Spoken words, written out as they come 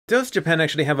Does Japan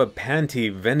actually have a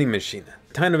panty vending machine?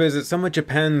 Time to visit some of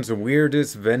Japan's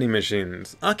weirdest vending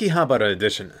machines, Akihabara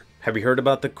Edition. Have you heard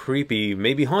about the creepy,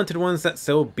 maybe haunted ones that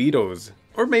sell beetles?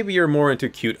 Or maybe you're more into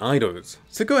cute idols.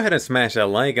 So go ahead and smash that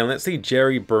like and let's see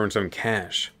Jerry burn some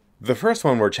cash. The first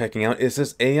one we're checking out is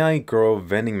this AI girl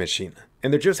vending machine.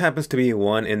 And there just happens to be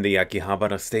one in the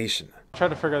Akihabara station. Try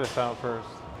to figure this out first.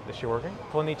 Is she working?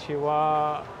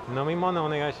 Konnichiwa. Nomimono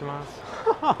onegai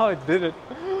shimasu. Oh, it did it.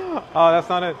 Oh, that's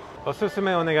not it.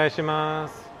 Osusume onegai shimasu.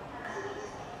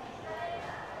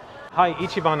 Hi,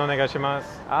 ichiban onegai shimasu.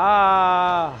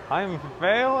 Ah, I'm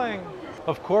failing.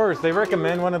 Of course, they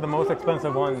recommend one of the most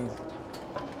expensive ones.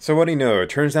 So what do you know, it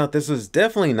turns out this was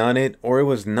definitely not it, or it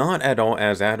was not at all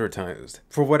as advertised.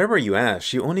 For whatever you ask,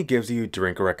 she only gives you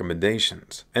drink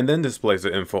recommendations, and then displays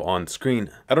the info on screen.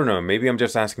 I don't know, maybe I'm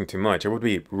just asking too much. It would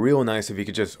be real nice if you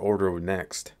could just order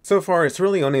next. So far, it's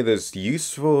really only this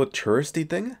useful touristy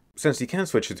thing, since you can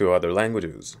switch it to other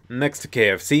languages. Next to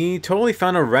KFC, totally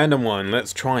found a random one,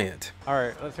 let's try it.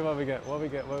 Alright, let's see what we get, what we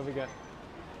get. What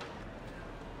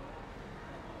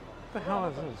the hell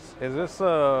is this? Is this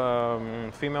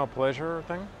a female pleasure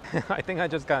thing? I think I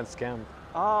just got scammed.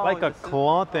 Oh, like a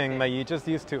claw thing that you just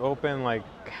used to open like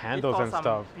handles and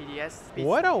stuff.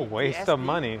 What a waste of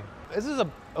money. This is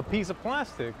a piece of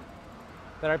plastic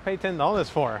that I paid $10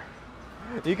 for.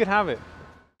 You could have it.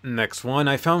 Next one,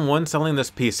 I found one selling this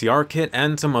PCR kit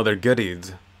and some other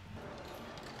goodies.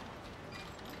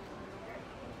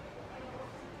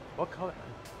 What color?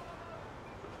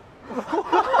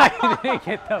 I didn't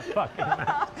get the fucking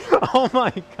mask. Oh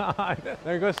my god.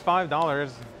 There goes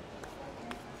 $5.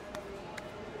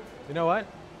 You know what?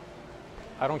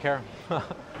 I don't care.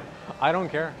 I don't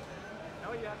care.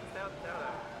 No, you have to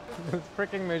stay. This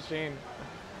freaking machine.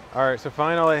 Alright, so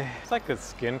finally, it's like a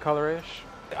skin color-ish.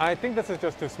 I think this is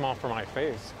just too small for my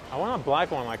face. I want a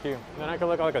black one like you. Then I could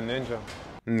look like a ninja.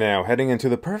 Now, heading into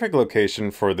the perfect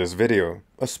location for this video,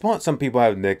 a spot some people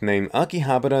have nicknamed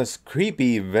Akihabara's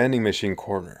creepy vending machine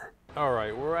corner.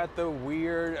 Alright, we're at the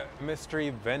weird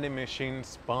mystery vending machine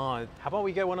spot. How about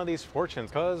we get one of these fortunes?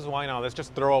 Cause why not? Let's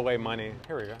just throw away money.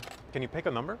 Here we go. Can you pick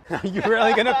a number? Are you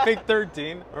really gonna pick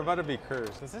 13? We're about to be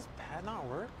cursed. Does this pad not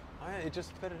work? It just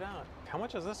spit it out. How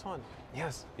much is this one?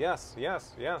 Yes, yes,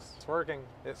 yes, yes. It's working.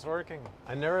 It's working.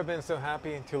 I've never been so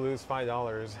happy to lose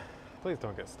 $5. Please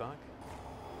don't get stuck.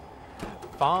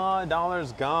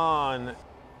 $5 gone.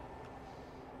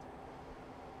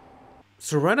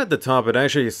 So right at the top it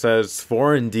actually says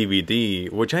foreign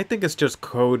DVD, which I think is just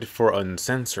code for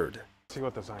uncensored. Let's see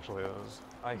what this actually is.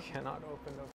 I cannot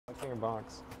open the fucking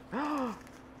box.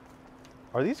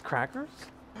 Are these crackers?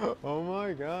 Oh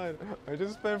my god, I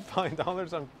just spent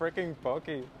 $5 on freaking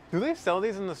Pocky. Do they sell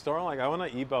these in the store? Like, I want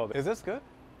to eat both. Is this good?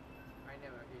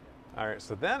 Alright,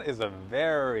 so that is a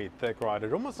very thick rod.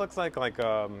 It almost looks like I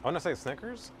want to say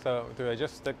Snickers. So, do I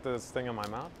just stick this thing in my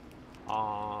mouth?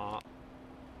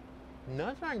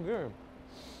 Not that good.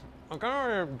 I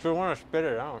kind of just want to spit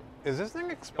it out. Is this thing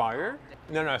expired?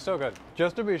 No, it's still good.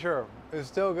 Just to be sure, it's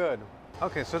still good.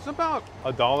 Okay, so it's about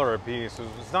 $1 a piece.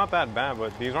 It's not that bad,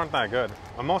 but these aren't that good.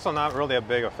 I'm also not really a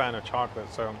big fan of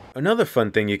chocolate, so. Another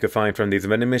fun thing you could find from these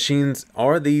vending machines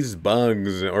are these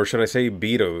bugs, or should I say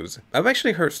beetles. I've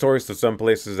actually heard stories of some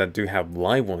places that do have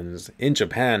live ones in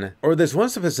Japan, or there's one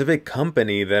specific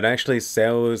company that actually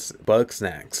sells bug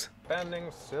snacks. Spending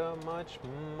so much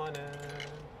money.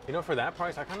 You know, for that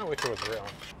price, I kind of wish it was real.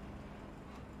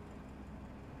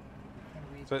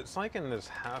 So it's like in this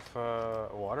half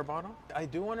water bottle. I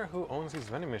do wonder who owns these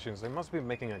vending machines. They must be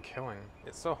making a killing.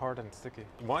 It's so hard and sticky.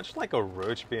 Watch like a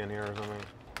roach be in here or something.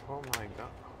 Oh my god.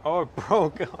 Oh, it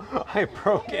broke. I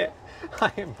broke it. I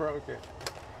broke it.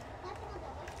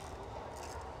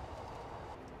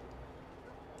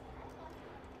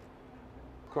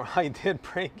 I did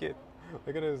break it.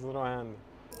 Look at his little hand.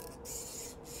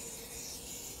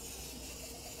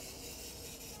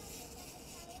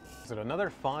 Is it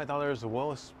another $5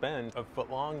 well spent a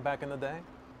foot long back in the day?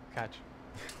 Catch.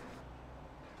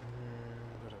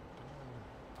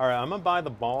 Alright, I'm gonna buy the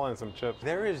ball and some chips.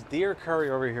 There is deer curry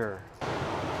over here.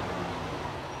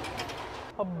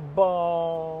 A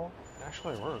ball. It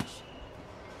actually works.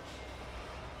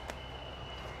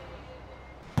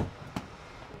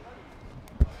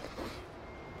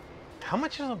 How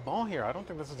much is a ball here? I don't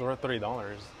think this is worth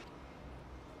 $30.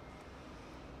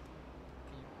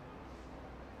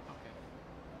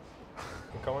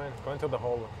 Go into the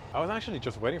hole. I was actually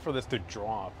just waiting for this to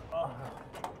drop.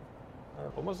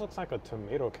 It almost looks like a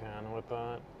tomato can with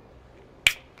that.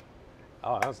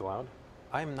 Oh, that was loud.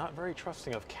 I am not very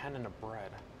trusting of canning of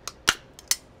bread.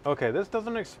 Okay, this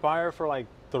doesn't expire for like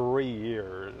 3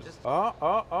 years.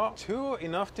 Two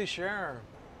enough to share.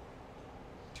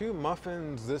 2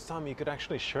 muffins. This time you could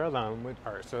actually share them with.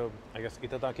 All right, so I guess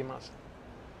itadakimasu.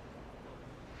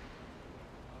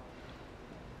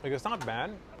 Like, it's not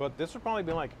bad, but this would probably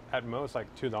be like at most like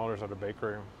 $2 at a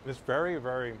bakery. It's very,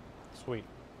 very sweet.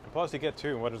 And plus you get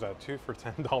 2. What is that? 2 for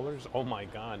 $10? Oh my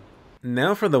god.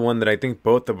 Now for the one that I think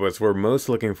both of us were most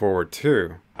looking forward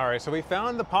to. All right, so we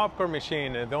found the popcorn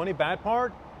machine. The only bad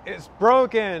part, it's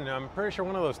broken. I'm pretty sure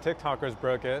one of those TikTokers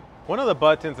broke it. One of the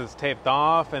buttons is taped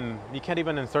off and you can't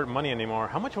even insert money anymore.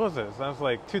 How much was this? That was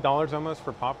like $2 almost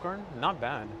for popcorn? Not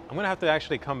bad. I'm gonna have to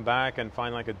actually come back and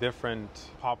find like a different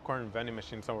popcorn vending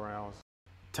machine somewhere else.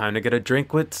 Time to get a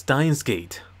drink with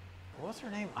𝓟𝓪𝓷𝓽𝔂. What's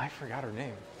her name? I forgot her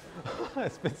name.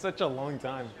 It's been such a long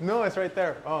time. No, it's right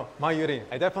there. Oh, Mayuri.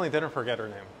 I definitely didn't forget her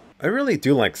name. I really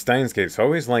do like 𝓟𝓪𝓷𝓽𝔂, so I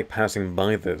always like passing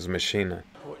by this machine.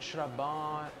 What should I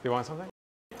buy? Do you want something?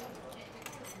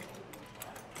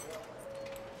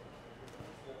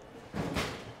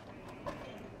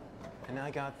 And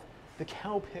I got the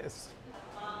cow piss.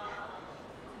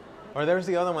 Or there's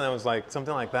the other one that was like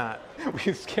something like that.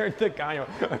 We scared the guy.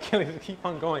 I can't keep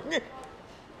on going.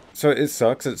 So it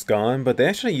sucks it's gone, but they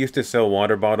actually used to sell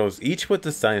water bottles each with the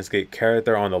𝓟𝓪𝓷𝓽𝔂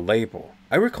character on the label.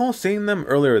 I recall seeing them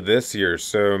earlier this year,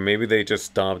 so maybe they just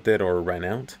stopped it or ran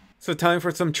out. So time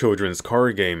for some children's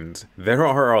card games. There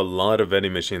are a lot of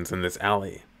vending machines in this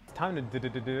alley. Time to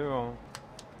do.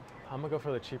 I'm gonna go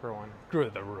for the cheaper one. Screw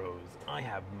the rose. I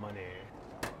have money.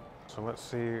 So let's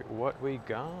see what we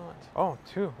got. Oh,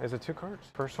 2. Is it 2 cards?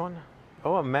 First one.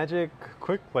 Oh, a magic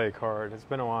quick play card. It's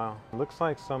been a while. It looks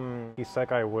like some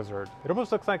isekai wizard. It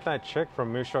almost looks like that chick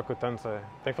from Mushoku Tensei.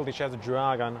 Thankfully she has a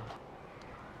dragon.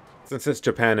 Since it's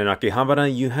Japan and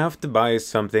Akihabara, you have to buy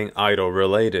something idol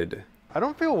related. I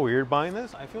don't feel weird buying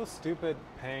this. I feel stupid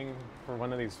paying for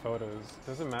one of these photos.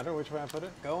 Does it matter which way I put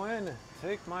it? Go in,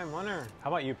 take my money.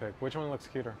 How about you pick? Which one looks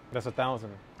cuter? That's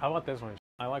 1,000. How about this one?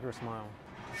 I like her smile.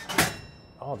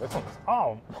 Oh, this one's,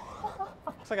 oh.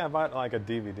 Looks like I bought like a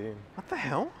DVD. What the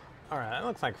hell? All right, that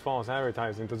looks like false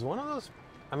advertising. Does one of those,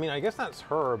 I mean, I guess that's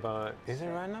her, but is it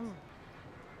random?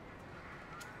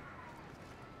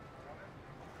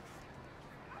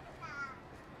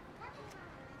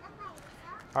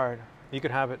 All right, you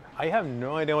could have it. I have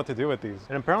no idea what to do with these.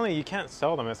 And apparently you can't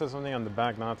sell them. It says something on the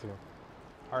back not to.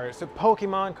 All right, so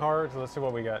Pokemon cards. Let's see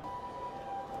what we got.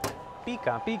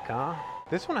 Pika, Pika.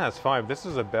 This one has 5. This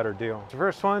is a better deal. The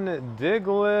first one,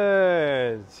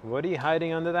 Diglett. What are you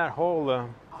hiding under that hole?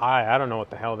 I don't know what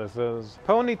the hell this is.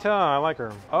 Ponyta, I like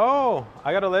her. Oh,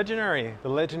 I got a legendary. The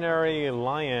legendary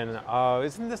lion.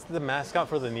 Isn't this the mascot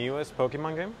for the newest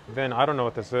Pokemon game? Then I don't know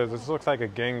what this is. This looks like a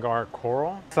Gengar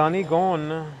coral.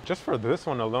 Sanigon. Just for this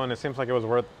one alone, it seems like it was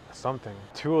worth something.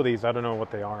 2 of these, I don't know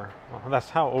what they are. Well, that's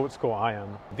how old school I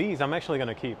am. These I'm actually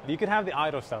gonna keep. You could have the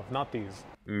idol stuff, not these.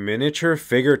 Miniature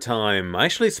figure time. I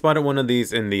actually spotted one of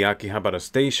these in the Akihabara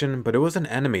station, but it was an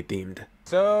anime themed.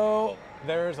 So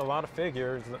there's a lot of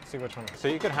figures. Let's see which one. So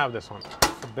you could have this one.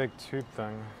 It's a big tube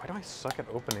thing. Why do I suck at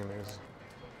opening these?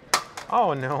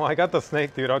 Oh no, I got the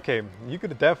snake dude. Okay, you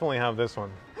could definitely have this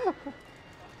one.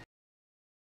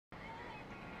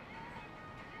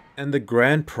 And the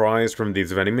grand prize from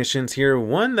these vending machines here,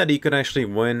 one that you could actually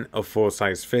win a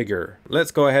full-size figure.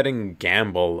 Let's go ahead and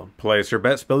gamble. Place your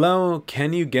bets below.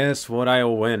 Can you guess what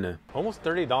I'll win? Almost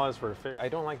 $30 for a figure. I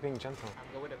don't like being gentle.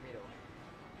 I'm going with the middle.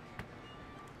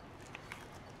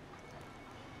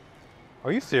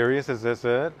 Are you serious? Is this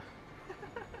it?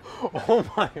 Oh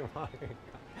my god.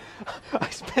 I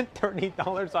spent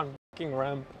 $30 on fucking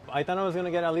ramp. I thought I was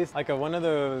gonna get at least like one of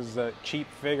those cheap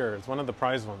figures, one of the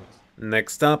prize ones.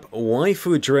 Next up,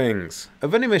 waifu drinks. A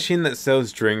vending machine that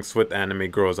sells drinks with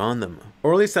anime girls on them.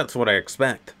 Or at least that's what I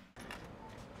expect.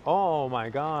 Oh my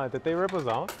god, did they rip us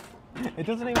off? It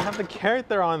doesn't even have the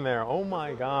character on there. Oh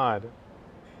my god.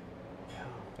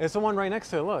 It's the one right next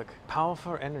to it, look.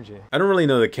 Powerful energy. I don't really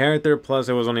know the character, plus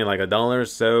it was only like $1,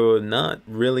 so not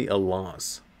really a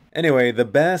loss. Anyway, the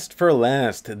best for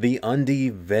last, the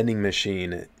𝓟𝓷𝓷𝓽𝔂 vending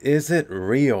machine. Is it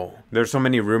real? There's so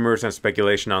many rumors and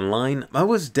speculation online, I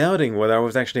was doubting whether I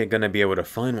was actually gonna be able to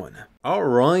find one.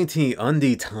 Alrighty,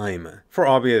 𝓟𝓷𝓷 time. For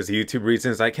obvious YouTube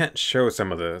reasons, I can't show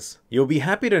some of this. You'll be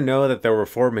happy to know that there were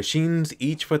 4 machines,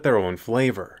 each with their own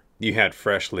flavor. You had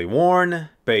freshly worn,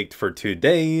 baked for 2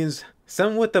 days,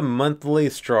 some with the monthly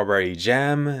strawberry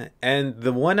jam, and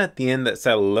the one at the end that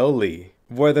said loli.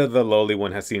 Whether the loli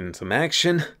one has seen some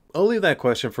action, I'll leave that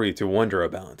question for you to wonder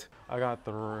about. I got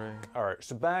 3. All right,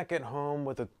 so back at home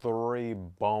with the 3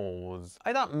 bowls.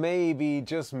 I thought maybe,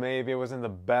 just maybe, it wasn't the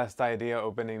best idea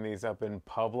opening these up in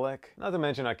public. Not to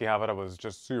mention Akihabara was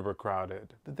just super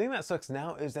crowded. The thing that sucks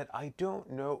now is that I don't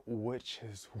know which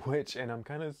is which, and I'm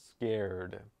kind of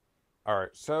scared. All right,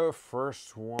 so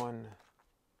first one.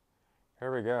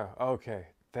 Here we go. Okay,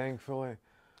 thankfully,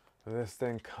 this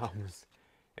thing comes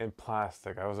in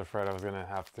plastic. I was afraid I was gonna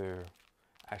have to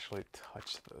actually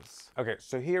touch this. Okay,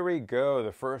 so here we go.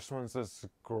 The first one's this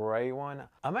gray one.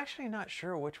 I'm actually not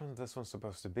sure which one this one's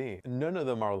supposed to be. None of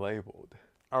them are labeled.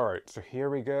 All right, so here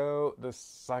we go. The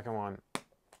second one.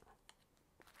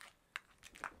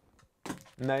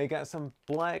 Now you got some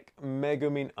black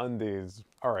Megumin undies.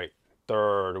 All right,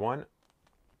 third one.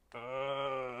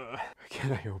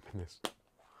 Can I open this?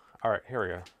 All right, here we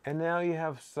go. And now you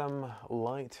have some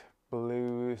light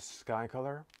blue sky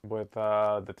color with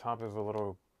the top is a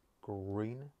little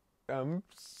green. I'm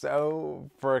so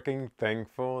freaking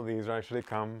thankful these actually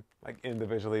come like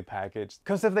individually packaged,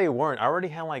 because if they weren't, I already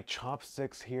had like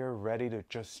chopsticks here ready to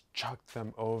just chuck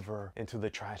them over into the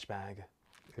trash bag.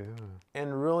 Ew.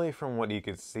 And really, from what you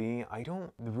could see, I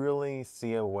don't really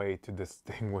see a way to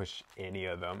distinguish any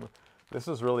of them. This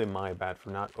is really my bad for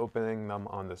not opening them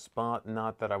on the spot,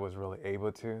 not that I was really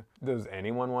able to. Does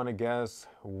anyone want to guess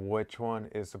which one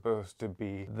is supposed to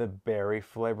be the berry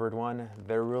flavored one?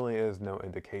 There really is no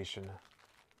indication.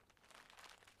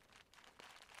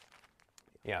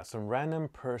 Yeah, some random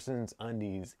person's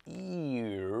undies.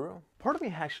 Ew. Part of me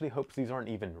actually hopes these aren't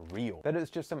even real. That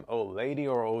it's just some old lady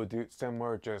or old dude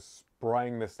somewhere just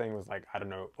spraying this thing with like, I don't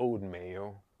know, old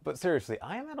mayo. But seriously,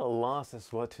 I am at a loss as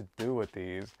to what to do with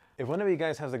these. If one of you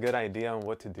guys has a good idea on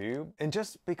what to do, and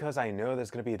just because I know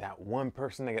there's gonna be that one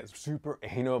person that gets super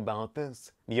anal about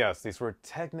this, yes, these were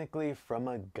technically from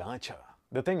a gacha.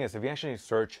 The thing is, if you actually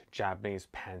search Japanese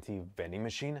panty vending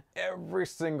machine, every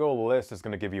single list is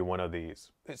gonna give you one of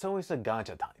these. It's always a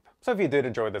gacha type. So if you did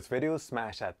enjoy this video,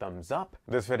 smash that thumbs up.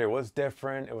 This video was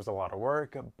different, it was a lot of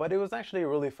work, but it was actually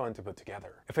really fun to put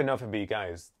together. If enough of you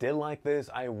guys did like this,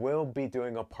 I will be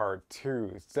doing a part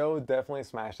 2, so definitely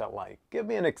smash that like. Give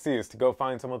me an excuse to go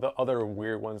find some of the other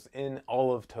weird ones in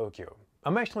all of Tokyo.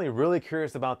 I'm actually really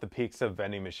curious about the Pizza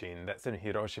vending machine that's in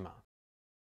Hiroshima.